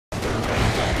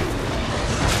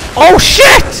Oh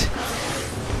shit!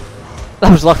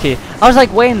 That was lucky. I was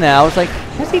like waiting there. I was like,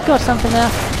 has he got something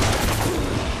there?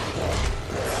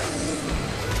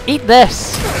 Eat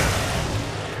this!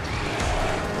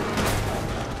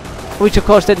 Which of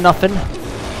course did nothing.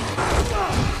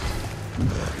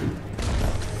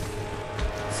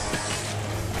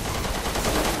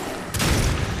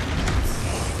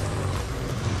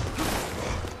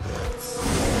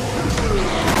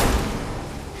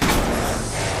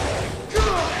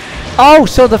 Oh,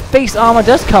 so the face armor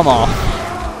does come off.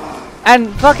 And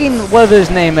fucking whatever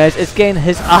his name is getting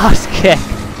his ass kicked.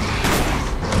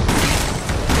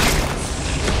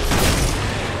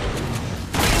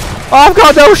 Oh, I've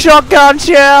got no shotgun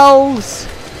shells!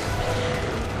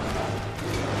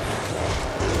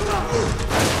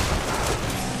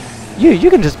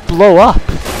 You can just blow up.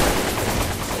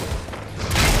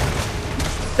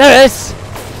 There it is!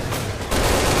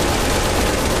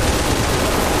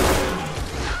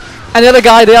 And the other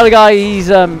guy, he's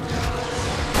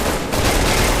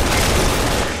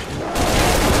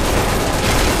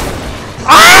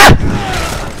Ah!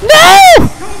 No!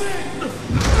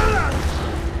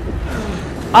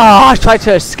 Ah, I tried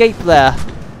to escape there.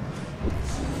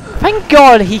 Thank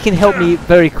God he can help me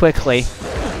very quickly.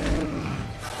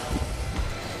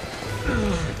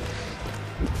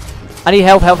 I need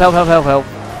help.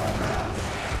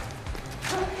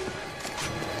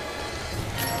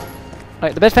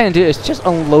 Right, the best thing to do is just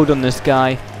unload on this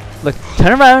guy. Look,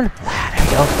 turn around. Ah, there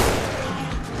we go.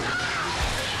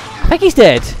 I think he's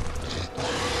dead.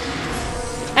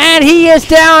 And he is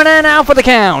down and out for the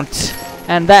count.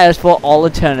 And that is for all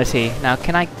eternity. Now,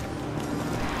 can I...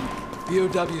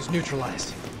 BOW's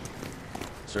neutralized.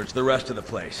 Search the rest of the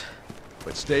place,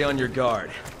 but stay on your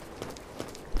guard.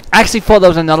 I actually thought there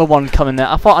was another one coming there.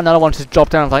 I thought another one just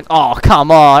dropped down. I was like, oh, come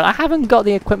on. I haven't got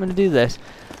the equipment to do this.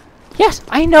 Yes,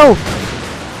 I know.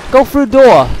 Go through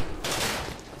door.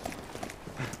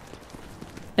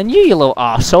 And you little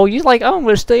arsehole, you're like, oh, I'm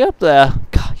going to stay up there.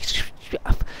 God,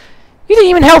 you didn't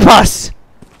even help us.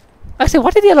 Actually,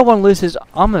 why did the other one lose his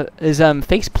armor, his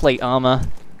faceplate armor?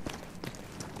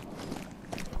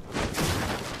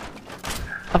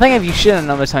 I think if you shoot a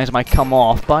number of times it might come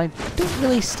off, but I don't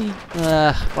really see...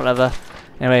 whatever.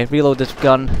 Anyway, reload this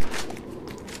gun.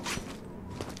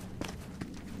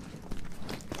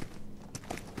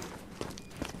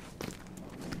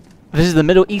 This is the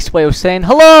Middle East way of saying,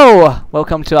 hello!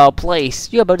 Welcome to our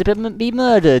place. You're about to be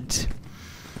murdered.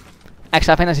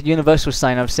 Actually, I think that's a universal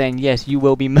sign of saying, yes, you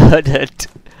will be murdered.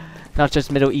 Not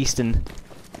just Middle Eastern.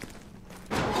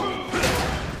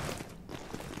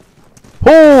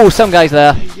 Oh, some guys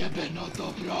there. Because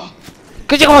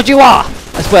you know what you are,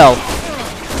 as well.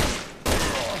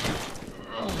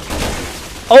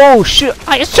 Oh, shoot.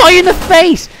 I saw you in the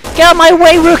face. Get out of my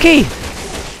way, rookie.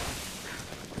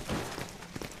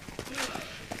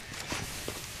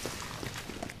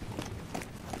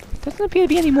 Doesn't appear to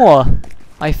be any more,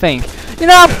 I think. You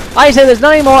know, I say there's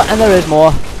not any more, and there is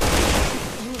more.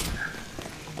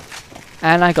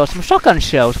 And I got some shotgun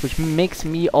shells, which makes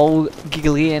me all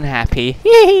giggly and happy.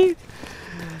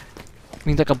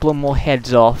 Means I can blow more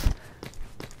heads off.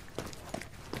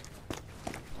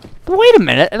 But wait a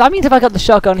minute, that means if I got the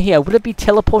shotgun here, would it be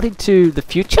teleported to the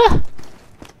future?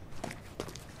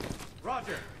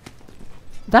 Roger.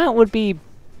 That would be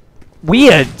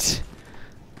weird.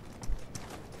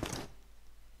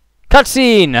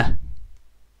 Cutscene!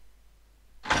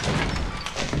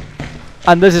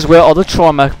 And this is where all the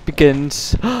trauma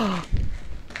begins.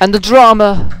 And the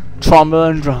drama. Trauma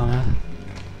and drama.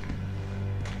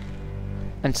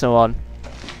 And so on.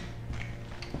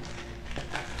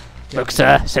 Look,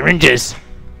 sir, syringes!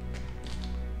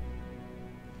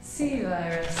 C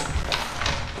virus.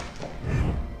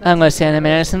 I'm gonna send him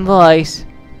an innocent voice.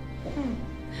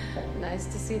 Nice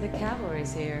to see the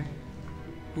cavalry's here.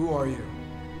 Who are you?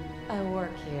 I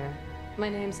work here. My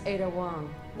name's Ada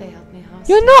Wong. They helped me hostage.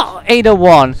 You're not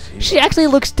JammyONE! She actually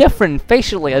looks different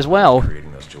facially as well.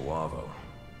 Creating those Jawavo.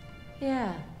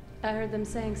 Yeah, I heard them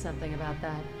saying something about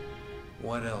that.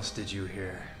 What else did you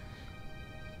hear?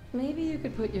 Maybe you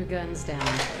could put your guns down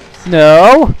first.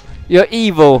 No! You're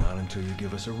evil. Not until you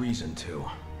give us a reason to.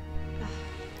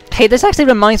 Hey, this actually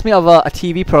reminds me of a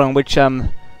TV program which, there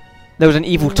was an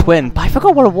evil twin, but I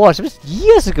forgot what it was. It was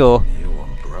years ago. You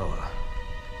umbrella.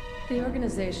 The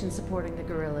organization supporting the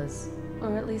guerrillas.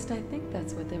 Or at least I think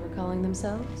that's what they were calling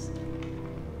themselves.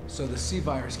 So the C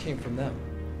virus came from them.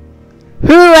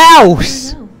 Who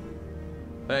else? I don't know.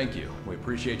 Thank you. We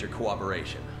appreciate your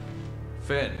cooperation.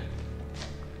 Finn.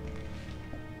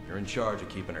 You're in charge of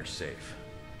keeping her safe.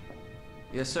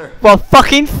 Yes, sir. Well,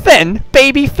 fucking Finn!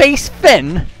 Babyface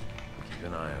Finn! Keep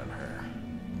an eye on her.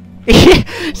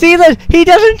 See that? He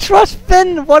doesn't trust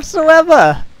Finn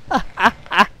whatsoever!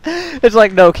 It's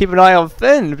like, no, keep an eye on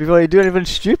Finn before you do anything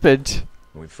stupid.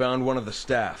 We found one of the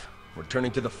staff. We're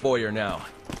turning to the foyer now.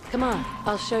 Come on,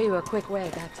 I'll show you a quick way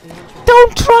back to the entrance.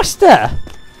 Don't trust her!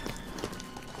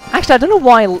 Actually, I don't know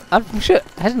why. I'm sure.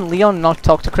 Hasn't Leon not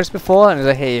talked to Chris before? And he's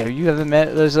like, hey, have you ever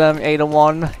met those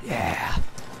JammyONE? Yeah.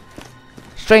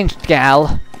 Strange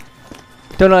gal.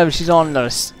 Don't know if she's on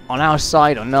us, on our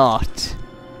side or not.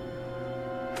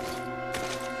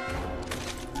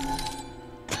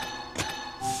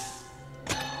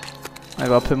 I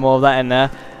gotta put more of that in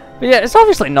there. But yeah, it's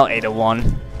obviously not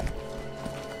JammyONE.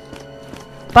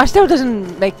 But it still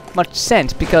doesn't make much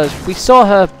sense because we saw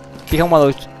her become one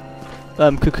of those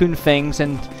cocoon things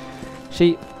and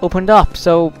she opened up,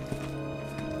 so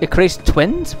it creates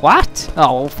twins? What?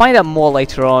 Oh, we'll find out more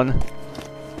later on.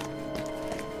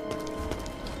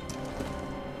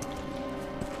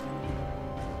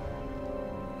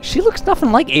 She looks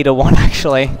nothing like JammyONE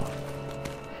actually.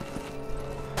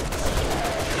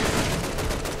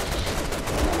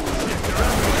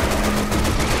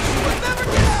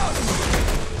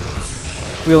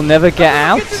 We'll never get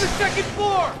out? Get to the second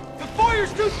floor! The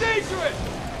foyer's too dangerous!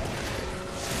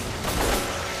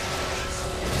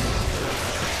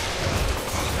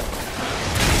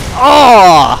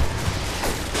 Oh!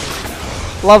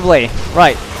 Lovely.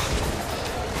 Right.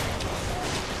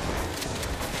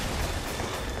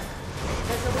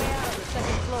 There's a way out of the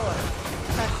second floor.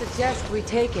 I suggest we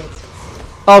take it.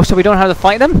 Oh, so we don't have to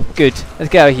fight them? Good. Let's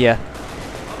get out of here.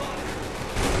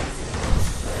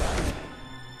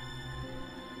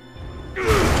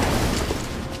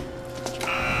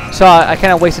 So I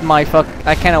kind of wasted my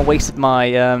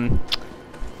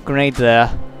grenade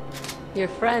there. Your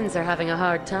friends are having a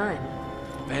hard time.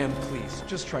 Ma'am, please,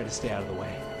 just try to stay out of the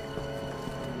way.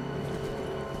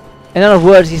 In other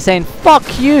words, he's saying, fuck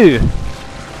you!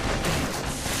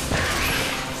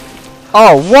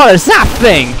 Oh, what is that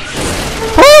thing?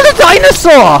 Oh, the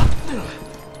dinosaur!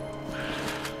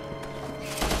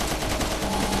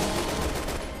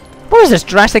 What is this,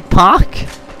 Jurassic Park? We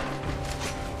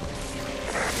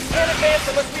can't advance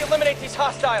unless we eliminate these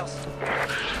hostiles.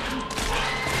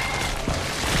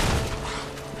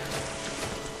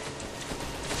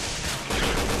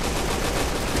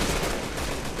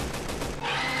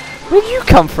 Where'd you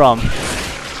come from?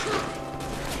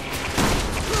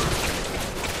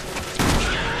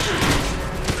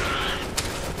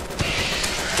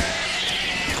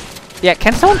 Yeah,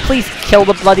 can someone please kill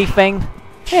the bloody thing?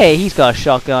 Hey, he's got a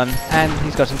shotgun, and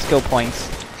he's got some skill points.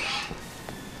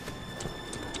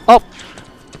 Oh!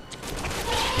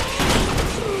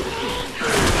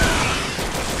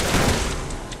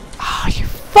 Ah, you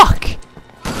fuck!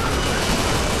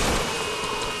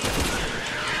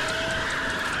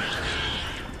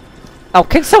 Oh,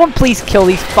 can someone please kill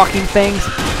these fucking things?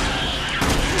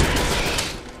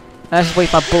 I just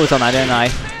waste my bullets on that, don't I?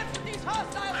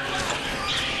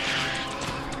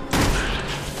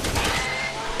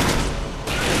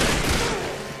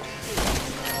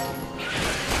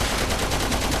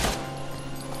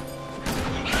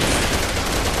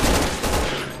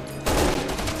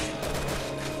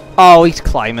 Oh, he's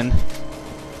climbing.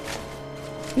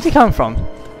 Where's he coming from?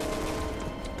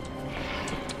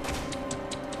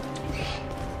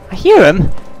 I hear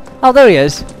him. Oh, there he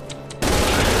is.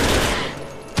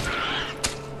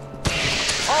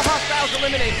 All hostiles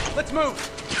eliminated. Let's move.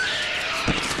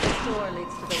 This door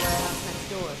leads to the warehouse next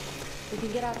door. We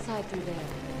can get outside through there.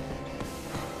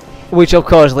 Which of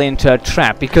course led into a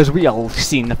trap because we all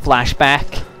seen the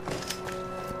flashback.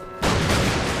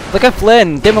 Look at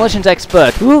Flynn, demolitions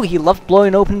expert. Ooh, he loved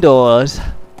blowing open doors.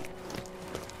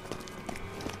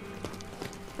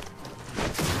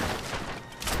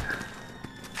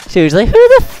 Seriously, who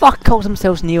the fuck calls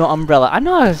themselves Neo Umbrella? I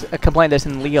know I was complaining this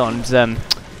in Leon's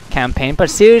campaign, but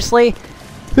seriously,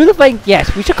 who the fuck?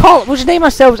 Yes, we should name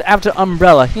ourselves after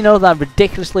Umbrella. You know, that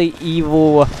ridiculously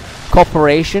evil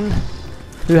corporation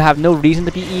who have no reason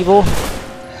to be evil.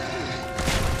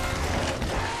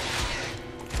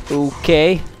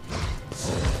 Okay.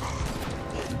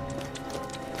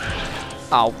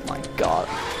 Oh my god.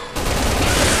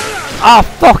 Ah,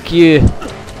 fuck you!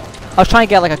 I was trying to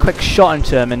get like a quick shot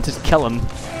into him and just kill him.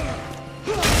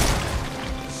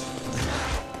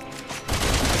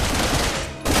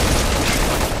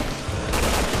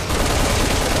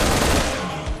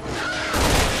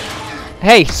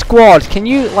 Hey, squad, can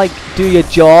you like do your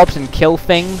jobs and kill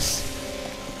things?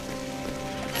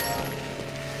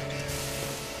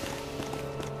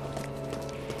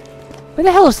 Where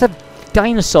the hell is the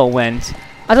dinosaur went?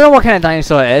 I don't know what kind of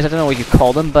dinosaur it is, I don't know what you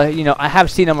call them, but you know, I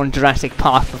have seen them on Jurassic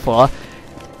Park before.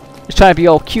 It's trying to be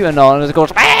all cute and all, and it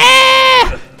goes.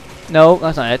 "Ah!" No,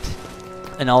 that's not it.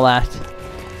 And all that.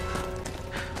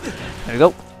 There we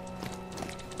go.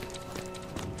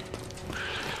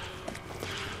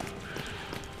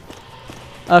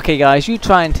 Okay, guys, you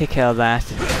try and take care of that.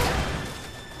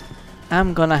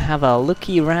 I'm gonna have a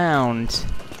looky round.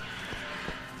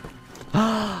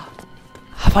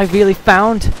 Have I really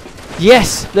found?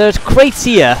 Yes, there's crates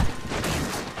here.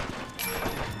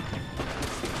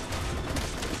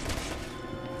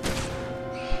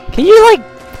 Can you, like,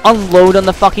 unload on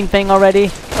the fucking thing already?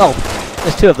 Oh,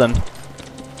 there's 2 of them.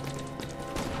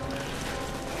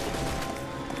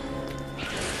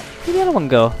 Where'd the other one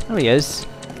go? There he is.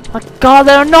 Oh my god,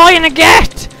 they're annoying to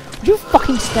get! Would you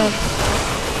fucking stand?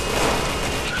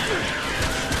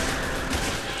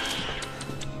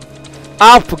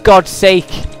 Oh, for God's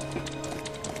sake!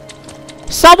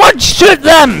 Someone shoot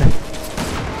them!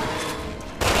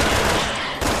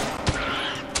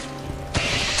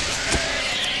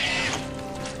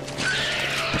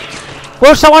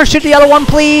 Will someone shoot the other one,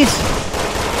 please?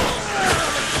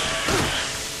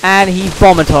 And he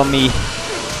vomited on me.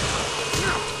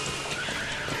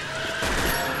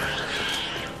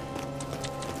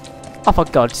 Oh, for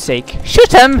God's sake.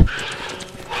 Shoot him!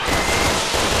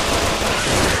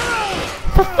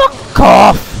 For fuck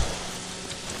off!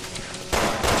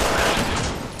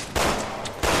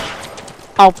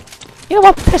 Oh, you know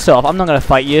what? Piss off. I'm not gonna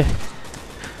fight you.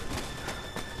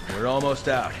 We're almost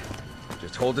out.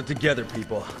 Just hold it together,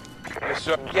 people. Yes,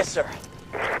 sir. Yes, sir.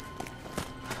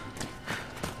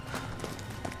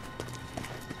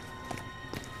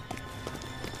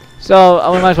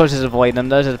 So, we might as well just avoid them.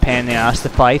 Those are the pain in the ass to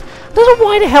fight. I don't know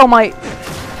why the hell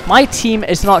my team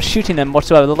is not shooting them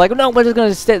whatsoever. They're like, no, we're just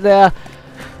gonna sit there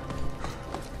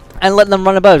and let them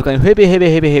run about, going hibby hibby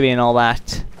hibby hibby and all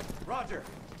that. Roger.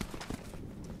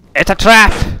 It's a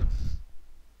trap!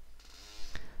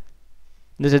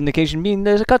 This indication being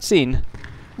there's a cutscene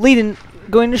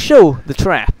going to show the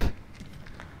trap.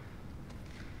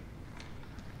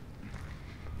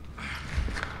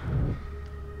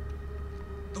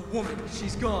 The woman,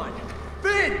 she's gone.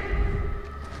 Finn!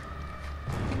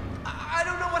 I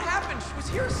don't know what happened. She was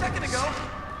here a second ago.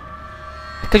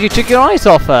 Because you took your eyes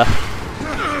off her.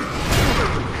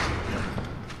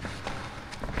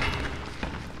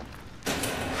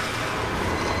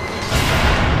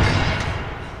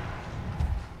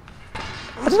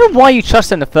 I don't know why you trust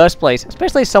her in the first place,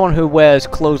 especially someone who wears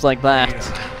clothes like that.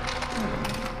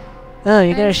 Oh,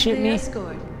 you're gonna Thanks shoot for the me?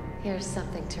 escort. Here's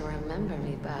something to remember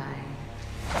me by.